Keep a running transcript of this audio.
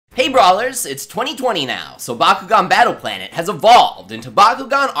Brawlers, it's 2020 now, so Bakugan Battle Planet has evolved into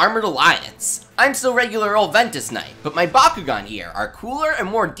Bakugan Armored Alliance. I'm still regular old Ventus Knight, but my Bakugan here are cooler and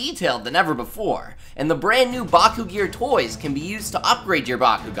more detailed than ever before, and the brand new Baku-Gear toys can be used to upgrade your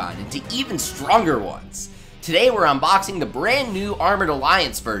Bakugan into even stronger ones. Today we're unboxing the brand new Armored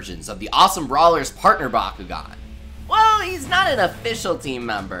Alliance versions of the awesome Brawlers partner Bakugan. Well, he's not an official team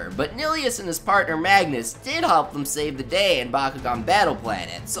member, but Nillious and his partner Magnus did help them save the day in Bakugan Battle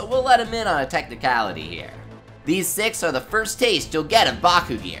Planet, so we'll let him in on a technicality here. These 6 are the first taste you'll get of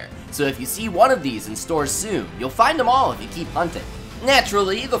Baku-Gear, so if you see one of these in stores soon, you'll find them all if you keep hunting.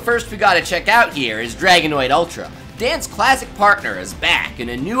 Naturally, the first we gotta check out here is Dragonoid Ultra. Dan's classic partner is back in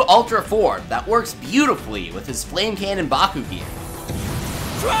a new Ultra form that works beautifully with his Flame Cannon Baku-Gear.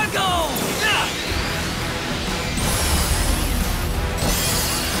 Drago! Yeah!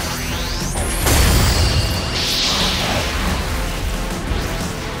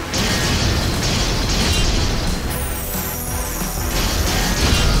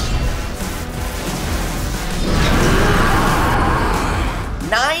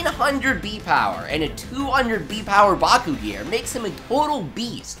 900 B-Power and a 200 B-Power Baku-Gear makes him a total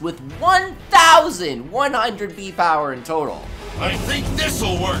beast with 1,100 B-Power in total. I think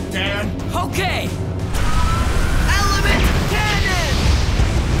this'll work, Dan. Okay! Element Cannon!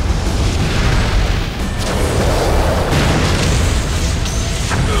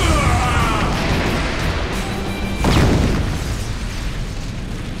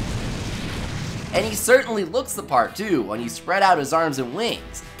 And he certainly looks the part too when you spread out his arms and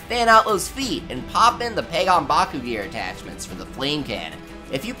wings, fan out those feet, and pop in the Pegatrix Baku-Gear attachments for the Flame Cannon.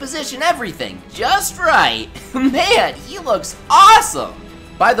 If you position everything just right, man, he looks awesome!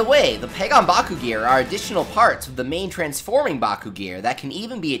 By the way, the Pegatrix Baku-Gear are additional parts of the main transforming Baku-Gear that can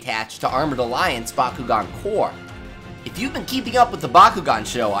even be attached to Armored Alliance Bakugan Core. If you've been keeping up with the Bakugan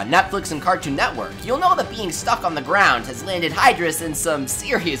show on Netflix and Cartoon Network, you'll know that being stuck on the ground has landed Hydorous in some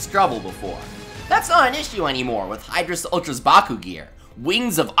serious trouble before. That's not an issue anymore with Hydorous Ultra's Baku-Gear,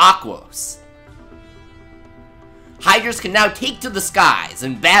 Wings of Aquos. Hydorous can now take to the skies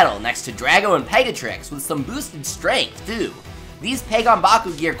and battle next to Drago and Pegatrix with some boosted strength too. These Pegatrix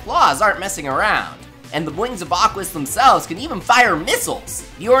Baku-Gear claws aren't messing around, and the Wings of Aquos themselves can even fire missiles.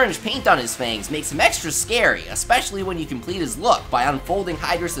 The orange paint on his fangs makes him extra scary, especially when you complete his look by unfolding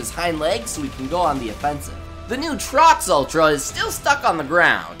Hydorous' hind legs so he can go on the offensive. The new Trox Ultra is still stuck on the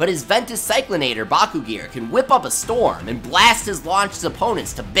ground, but his Ventus Cyclonator Baku-Gear can whip up a storm and blast his launched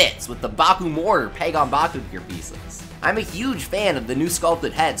opponents to bits with the Baku Mortar Pegatrix Baku-Gear pieces. I'm a huge fan of the new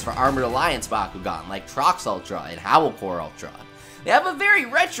sculpted heads for Armored Alliance Bakugan like Trox Ultra and Howlkor Ultra. They have a very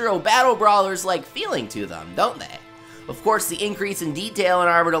retro Battle Brawlers-like feeling to them, don't they? Of course, the increase in detail in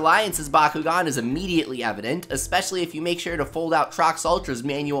Armored Alliance's Bakugan is immediately evident, especially if you make sure to fold out Trox Ultra's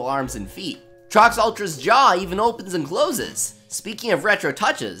manual arms and feet. Trox Ultra's jaw even opens and closes. Speaking of retro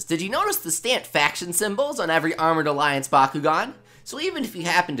touches, did you notice the stamped faction symbols on every Armored Alliance Bakugan? So even if you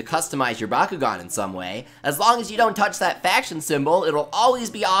happen to customize your Bakugan in some way, as long as you don't touch that faction symbol, it'll always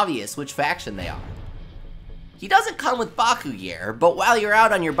be obvious which faction they are. He doesn't come with Baku-Gear, but while you're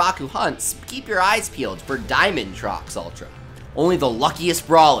out on your Baku hunts, keep your eyes peeled for Diamond Trox Ultra. Only the luckiest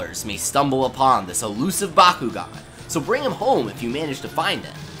brawlers may stumble upon this elusive Bakugan, so bring him home if you manage to find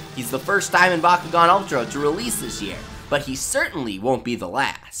him. He's the first Diamond Bakugan Ultra to release this year, but he certainly won't be the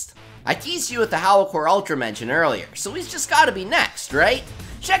last. I teased you with the Howlkor Ultra mention earlier, so he's just gotta be next, right?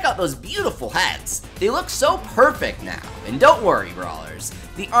 Check out those beautiful heads. They look so perfect now. And don't worry, Brawlers.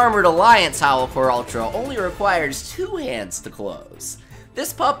 The Armored Alliance Howlkor Ultra only requires 2 hands to close.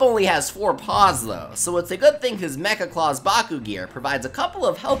 This pup only has 4 paws though, so it's a good thing his Mechclaws Baku-Gear provides a couple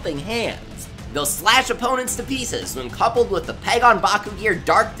of helping hands. They'll slash opponents to pieces when coupled with the Pegatrix Baku-Gear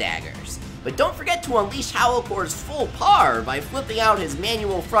Dark Daggers. But don't forget to unleash Howlkor's full power by flipping out his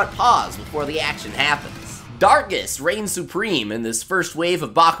manual front paws before the action happens. Darkness reigns supreme in this first wave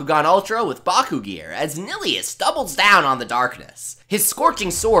of Bakugan Ultra with Baku-Gear, as Nillious doubles down on the darkness. His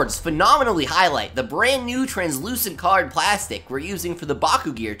Scorching Swords phenomenally highlight the brand new translucent colored plastic we're using for the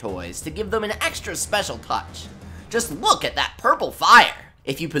Baku-Gear toys to give them an extra special touch. Just look at that purple fire!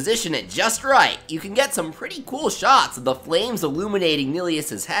 If you position it just right, you can get some pretty cool shots of the flames illuminating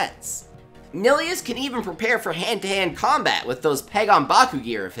Nillious' heads. Nillious can even prepare for hand-to-hand combat with those Pegatrix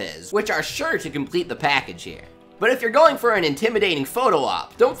Baku-Gear of his, which are sure to complete the package here. But if you're going for an intimidating photo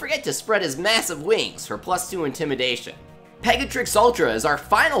op, don't forget to spread his massive wings for +2 intimidation. Pegatrix Ultra is our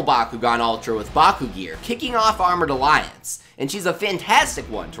final Bakugan Ultra with Baku-Gear, kicking off Armored Alliance, and she's a fantastic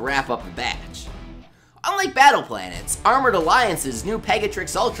one to wrap up the batch. Unlike Battle Planets, Armored Alliance's new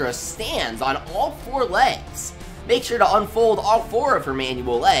Pegatrix Ultra stands on all 4 legs. Make sure to unfold all 4 of her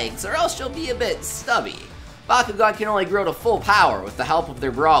manual legs, or else she'll be a bit stubby. Bakugan can only grow to full power with the help of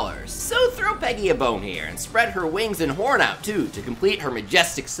their brawlers, so throw Peggy a bone here and spread her wings and horn out too to complete her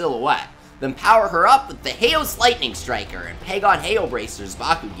majestic silhouette. Then power her up with the Haos Lightning Striker and Pagon Hail Bracers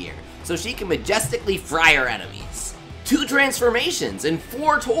Baku-Gear, so she can majestically fry her enemies. 2 transformations and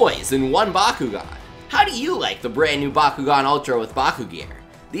 4 toys in one Bakugan. How do you like the brand new Bakugan Ultra with Baku-Gear?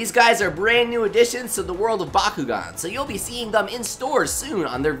 These guys are brand new additions to the world of Bakugan, so you'll be seeing them in stores soon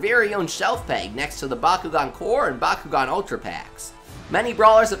on their very own shelf peg next to the Bakugan Core and Bakugan Ultra packs. Many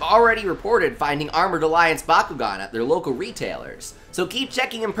brawlers have already reported finding Armored Alliance Bakugan at their local retailers, so keep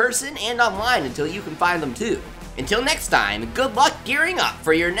checking in person and online until you can find them too. Until next time, good luck gearing up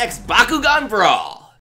for your next Bakugan Brawl!